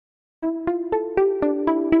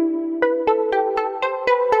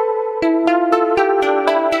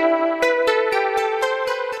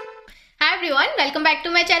back to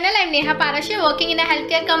my channel. I'm Neha Parashar, working in a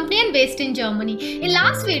healthcare company and based in Germany. In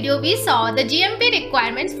last video, we saw the GMP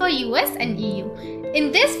requirements for US and EU. In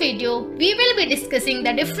this video, we will be discussing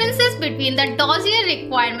the differences between the Dossier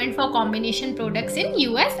requirement for combination products in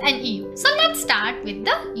US and EU. So let's start with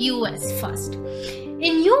the US first.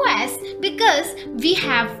 In US, because we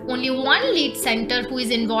have only one lead center who is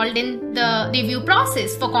involved in the review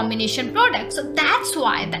process for combination products, so that's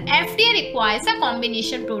why the FDA requires a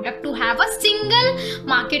combination product to have a single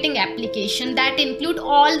marketing application that include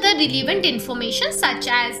all the relevant information such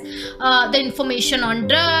as the information on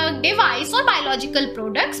drug, device or biological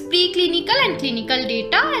products, preclinical and clinical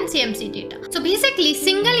data and CMC data. So basically,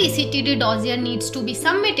 single ECTD dossier needs to be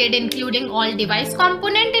submitted including all device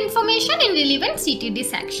component information in relevant CTD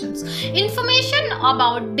sections. Information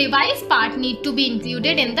about device part need to be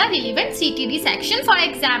included in the relevant CTD section. For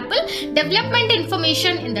example, development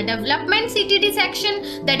information in the development CTD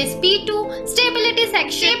section, that is P2, stability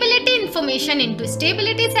section, stability information into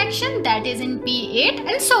stability section, that is in P8,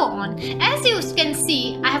 and so on. As you can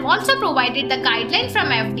see, I have also provided the guideline from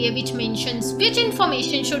FDA which mentions which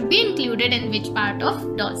information should be included in which part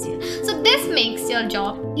of dossier. So this makes your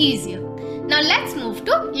job easier. Now let's move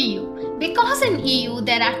to EU. Because in EU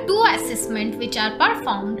there are two assessments which are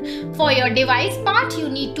performed. For your device part, you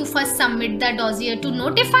need to first submit the dossier to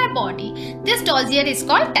notify body. This dossier is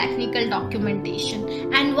called technical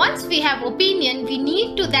documentation. And once we have opinion, we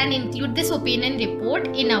need to then include this opinion report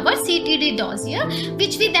in our CTD dossier,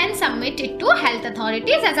 which we then submit it to health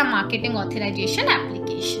authorities as a marketing authorization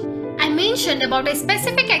application. I mentioned about a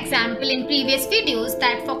specific example in previous videos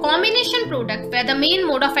that for combination product where the main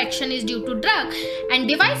mode of action is due to drug and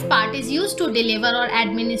device part is used to deliver or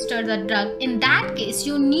administer the drug, in that case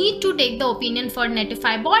you need to take the opinion for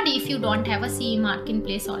notify body if you don't have a CE mark in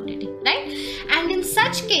place already, right? And in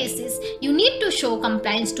such cases you need to show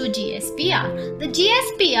compliance to GSPR. The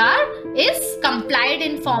GSPR is complied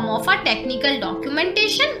in form of a technical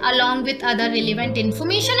documentation along with other relevant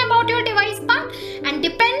information about your device part, and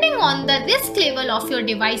depending on the risk level of your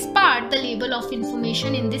device part, the level of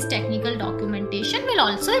information in this technical documentation will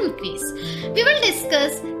also increase. We will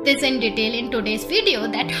discuss this in detail in today's video,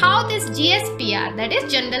 that how this GSPR, that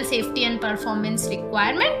is General Safety and Performance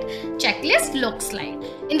Requirement checklist, looks like.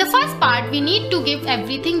 In the first part, we need to give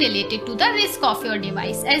everything related to the risk of your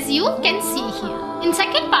device, as you can see here. In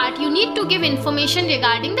second part, you need to give information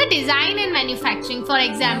regarding the design and manufacturing, for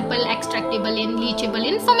example, extractable and leachable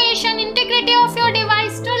information, integrity of your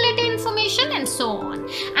device, sterility information, and so on.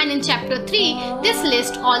 And in chapter 3, this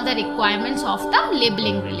lists all the requirements of the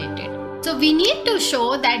labeling related. So we need to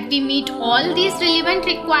show that we meet all these relevant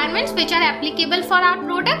requirements which are applicable for our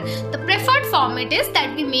product. The preferred format is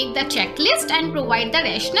that we make the checklist and provide the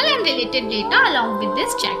rationale and related data along with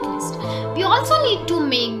this checklist. We also need to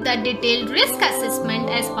make the detailed risk assessment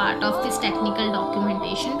as part of this technical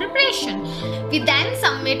documentation preparation. We then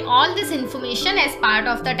submit all this information as part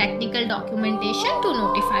of the technical documentation to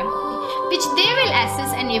notify body, which they will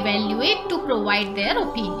assess and evaluate to provide their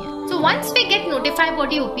opinion. So once we get notify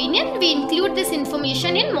body opinion, we include this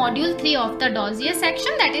information in module 3 of the dossier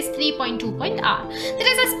section, that is 3.2.R. There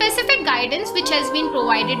is a specific guidance which has been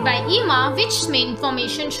provided by EMA which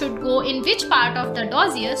information should go in which part of the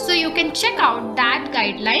dossier, so you can check out that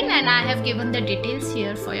guideline and I have given the details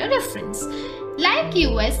here for your reference. Like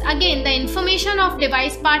US, again the information of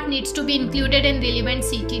device part needs to be included in relevant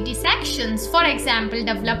CTD sections. For example,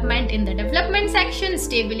 development in the development section,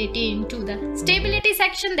 stability into the stability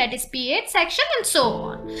section, that is P8 section, and so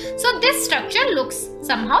on. So this structure looks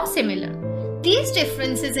somehow similar. These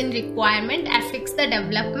differences in requirement affects the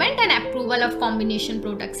development and approval of combination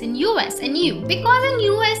products in US and EU. Because in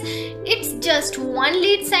US, it's just one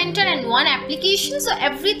lead center and one application, so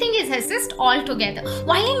everything is assessed all together.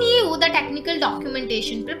 While in EU, the technical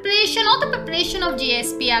documentation preparation or the preparation of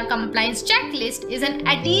GSPR compliance checklist is an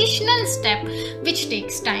additional step which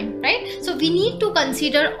takes time, right? So we need to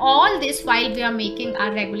consider all this while we are making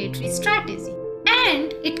our regulatory strategy.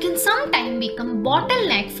 And it can sometimes become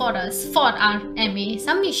bottleneck for us for our MA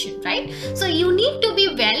submission, right? So you need to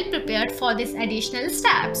be well prepared for this additional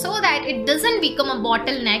step so that it doesn't become a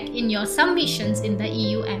bottleneck in your submissions in the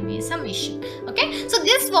EU MA submission. Okay, so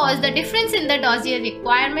this was the difference in the dossier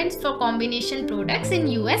requirements for combination products in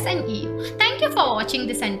US and EU. Thank you for watching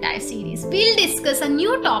this entire series. We'll discuss a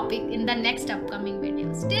new topic in the next upcoming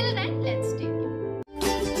videos. Till then, let's